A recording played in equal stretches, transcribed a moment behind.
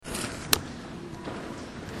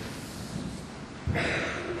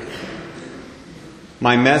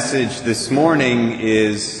My message this morning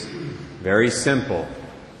is very simple.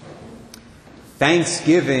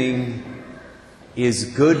 Thanksgiving is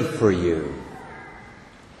good for you.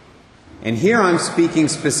 And here I'm speaking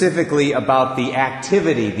specifically about the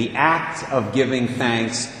activity, the act of giving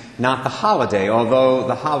thanks, not the holiday. Although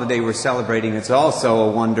the holiday we're celebrating is also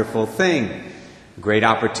a wonderful thing. A great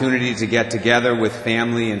opportunity to get together with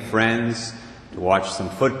family and friends, to watch some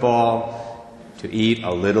football, to eat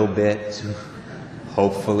a little bit,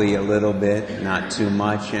 hopefully a little bit, not too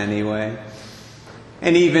much anyway.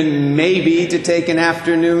 And even maybe to take an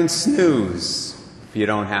afternoon snooze, if you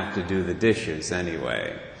don't have to do the dishes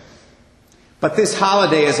anyway. But this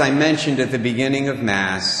holiday, as I mentioned at the beginning of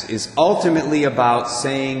Mass, is ultimately about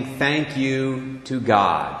saying thank you to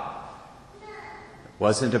God. It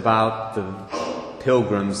wasn't about the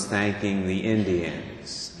pilgrims thanking the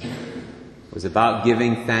Indians. It was about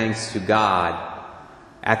giving thanks to God.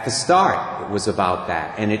 At the start, it was about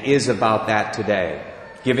that, and it is about that today.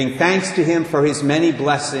 Giving thanks to Him for His many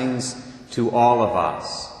blessings to all of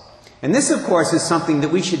us. And this, of course, is something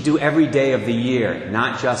that we should do every day of the year,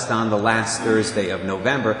 not just on the last Thursday of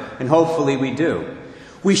November, and hopefully we do.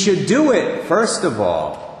 We should do it, first of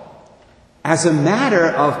all, as a matter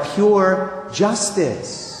of pure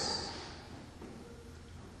justice.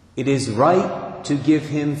 It is right to give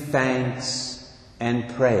Him thanks and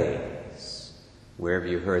praise. Where have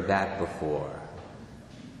you heard that before?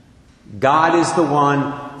 God is the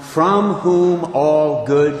one from whom all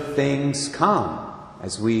good things come,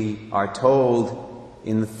 as we are told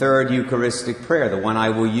in the third Eucharistic prayer, the one I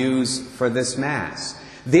will use for this Mass.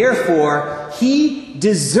 Therefore, He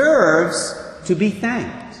deserves to be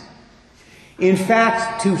thanked. In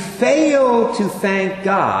fact, to fail to thank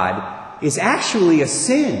God is actually a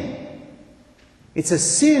sin. It's a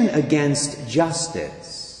sin against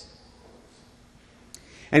justice.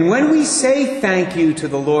 And when we say thank you to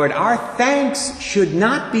the Lord, our thanks should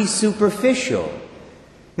not be superficial.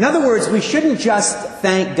 In other words, we shouldn't just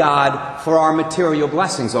thank God for our material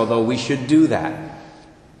blessings, although we should do that.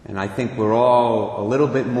 And I think we're all a little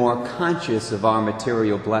bit more conscious of our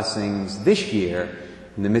material blessings this year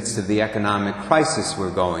in the midst of the economic crisis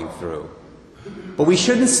we're going through. But we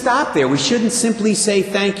shouldn't stop there. We shouldn't simply say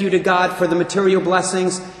thank you to God for the material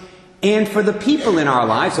blessings and for the people in our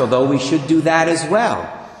lives, although we should do that as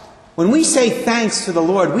well. When we say thanks to the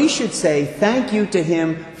Lord, we should say thank you to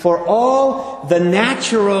Him for all the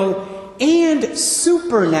natural and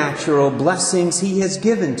supernatural blessings He has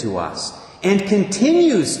given to us and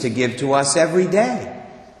continues to give to us every day.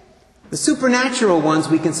 The supernatural ones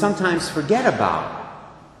we can sometimes forget about,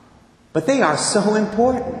 but they are so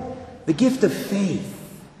important. The gift of faith.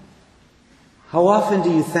 How often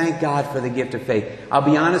do you thank God for the gift of faith? I'll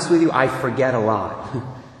be honest with you, I forget a lot.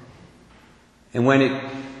 And when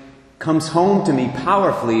it comes home to me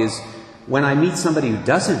powerfully is when I meet somebody who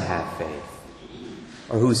doesn't have faith,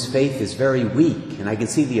 or whose faith is very weak, and I can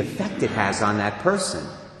see the effect it has on that person.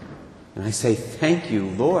 And I say, thank you,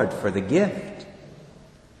 Lord, for the gift.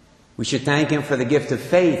 We should thank Him for the gift of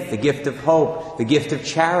faith, the gift of hope, the gift of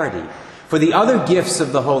charity, for the other gifts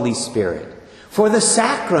of the Holy Spirit, for the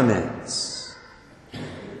sacraments.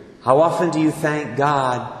 How often do you thank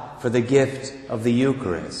God for the gift of the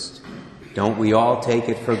Eucharist? Don't we all take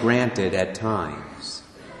it for granted at times?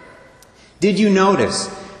 Did you notice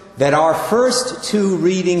that our first two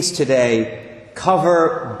readings today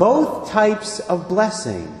cover both types of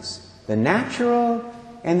blessings, the natural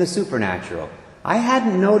and the supernatural? I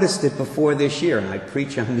hadn't noticed it before this year, and I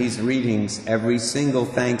preach on these readings every single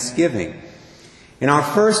Thanksgiving. In our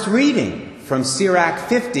first reading from Sirach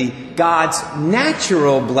 50, God's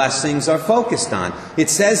natural blessings are focused on. It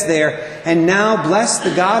says there, "And now bless the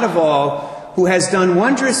God of all, who has done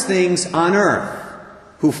wondrous things on earth,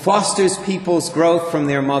 who fosters people's growth from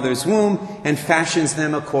their mother's womb and fashions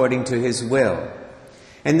them according to His will."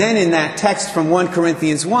 And then in that text from 1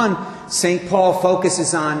 Corinthians 1, St. Paul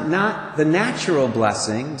focuses on not the natural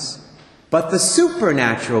blessings, but the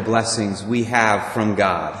supernatural blessings we have from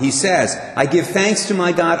God. He says, "I give thanks to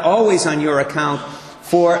my God always on your account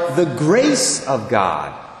for the grace of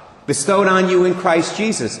God bestowed on you in Christ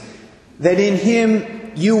Jesus, that in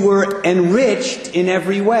Him you were enriched in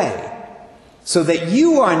every way, so that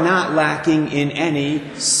you are not lacking in any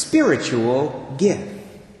spiritual gift."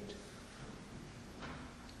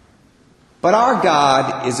 But our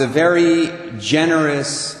God is a very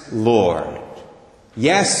generous Lord.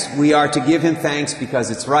 Yes, we are to give Him thanks because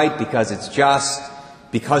it's right, because it's just,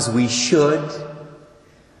 because we should.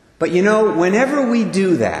 But you know, whenever we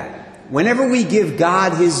do that, whenever we give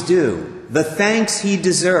God His due, the thanks He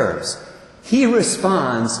deserves, He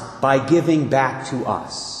responds by giving back to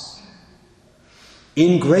us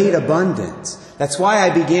in great abundance. That's why I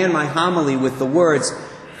began my homily with the words,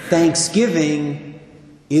 "Thanksgiving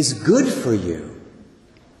is good for you."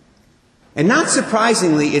 And not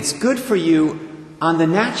surprisingly, it's good for you on the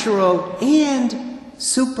natural and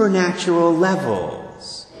supernatural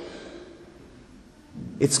levels.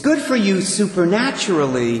 It's good for you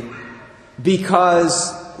supernaturally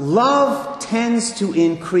because love tends to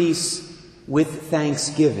increase with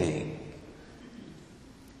thanksgiving.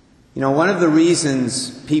 You know, one of the reasons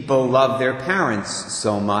people love their parents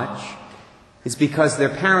so much is because their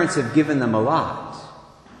parents have given them a lot,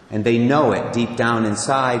 and they know it deep down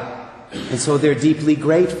inside, and so they're deeply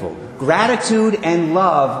grateful. Gratitude and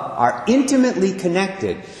love are intimately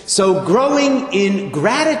connected. So growing in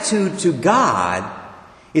gratitude to God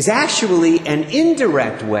is actually an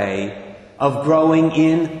indirect way of growing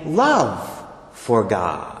in love for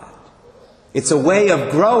God. It's a way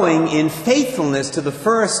of growing in faithfulness to the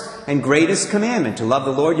first and greatest commandment, to love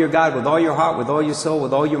the Lord your God with all your heart, with all your soul,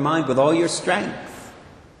 with all your mind, with all your strength.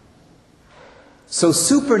 So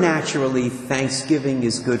supernaturally, thanksgiving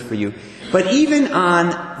is good for you. But even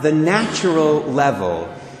on the natural level,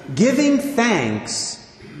 giving thanks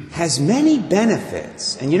has many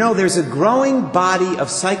benefits. And you know, there's a growing body of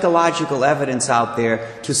psychological evidence out there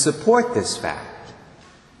to support this fact.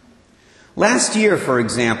 Last year, for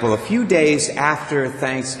example, a few days after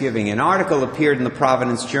Thanksgiving, an article appeared in the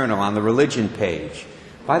Providence Journal on the religion page.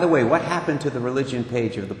 By the way, what happened to the religion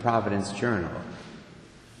page of the Providence Journal?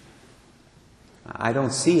 I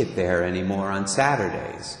don't see it there anymore on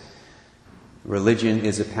Saturdays. Religion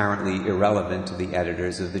is apparently irrelevant to the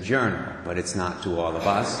editors of the journal, but it's not to all of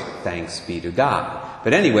us. Thanks be to God.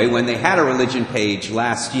 But anyway, when they had a religion page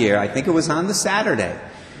last year, I think it was on the Saturday,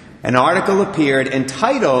 an article appeared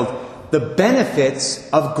entitled "The Benefits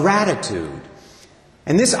of Gratitude."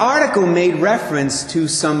 And this article made reference to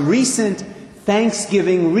some recent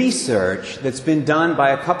Thanksgiving research that's been done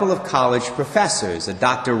by a couple of college professors, a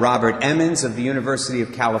Dr. Robert Emmons of the University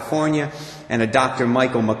of California and a Dr.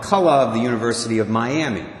 Michael McCullough of the University of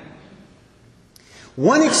Miami.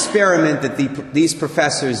 One experiment that these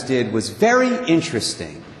professors did was very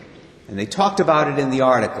interesting, and they talked about it in the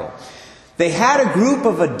article. They had a group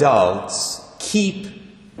of adults keep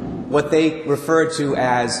what they referred to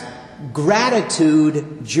as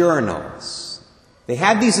gratitude journals. They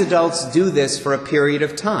had these adults do this for a period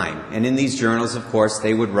of time. And in these journals, of course,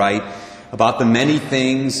 they would write about the many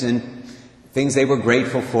things and things they were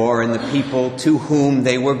grateful for and the people to whom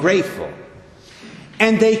they were grateful.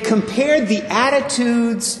 And they compared the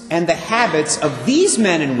attitudes and the habits of these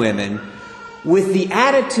men and women with the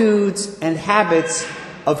attitudes and habits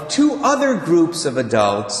of two other groups of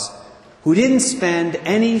adults who didn't spend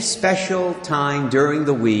any special time during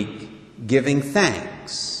the week giving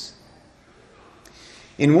thanks.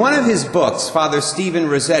 In one of his books, Father Stephen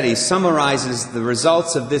Rossetti summarizes the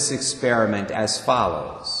results of this experiment as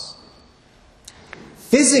follows.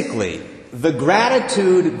 Physically, the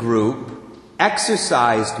gratitude group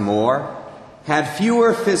exercised more, had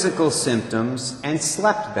fewer physical symptoms, and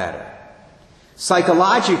slept better.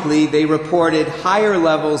 Psychologically, they reported higher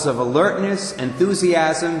levels of alertness,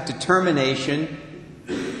 enthusiasm, determination,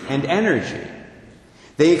 and energy.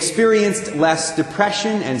 They experienced less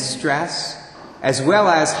depression and stress, as well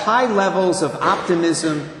as high levels of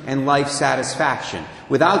optimism and life satisfaction,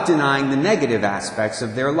 without denying the negative aspects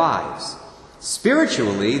of their lives.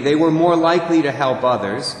 Spiritually, they were more likely to help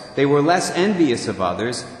others, they were less envious of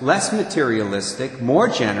others, less materialistic, more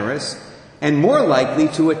generous, and more likely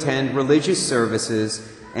to attend religious services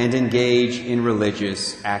and engage in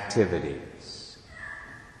religious activities.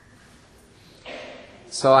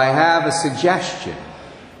 So I have a suggestion.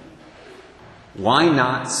 Why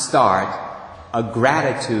not start a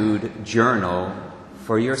gratitude journal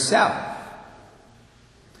for yourself?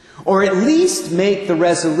 Or at least make the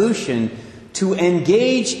resolution to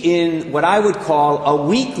engage in what I would call a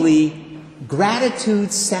weekly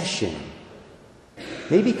gratitude session.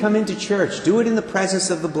 Maybe come into church, do it in the presence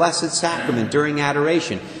of the Blessed Sacrament during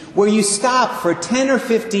adoration, where you stop for 10 or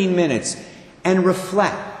 15 minutes and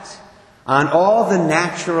reflect on all the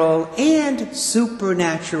natural and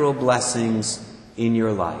supernatural blessings in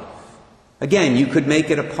your life. Again, you could make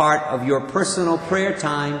it a part of your personal prayer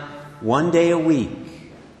time one day a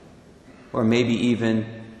week, or maybe even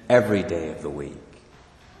every day of the week.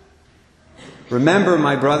 Remember,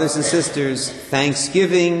 my brothers and sisters,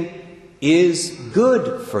 Thanksgiving is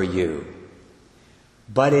good for you,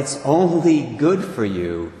 but it's only good for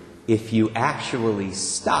you if you actually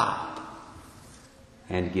stop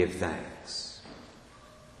and give thanks.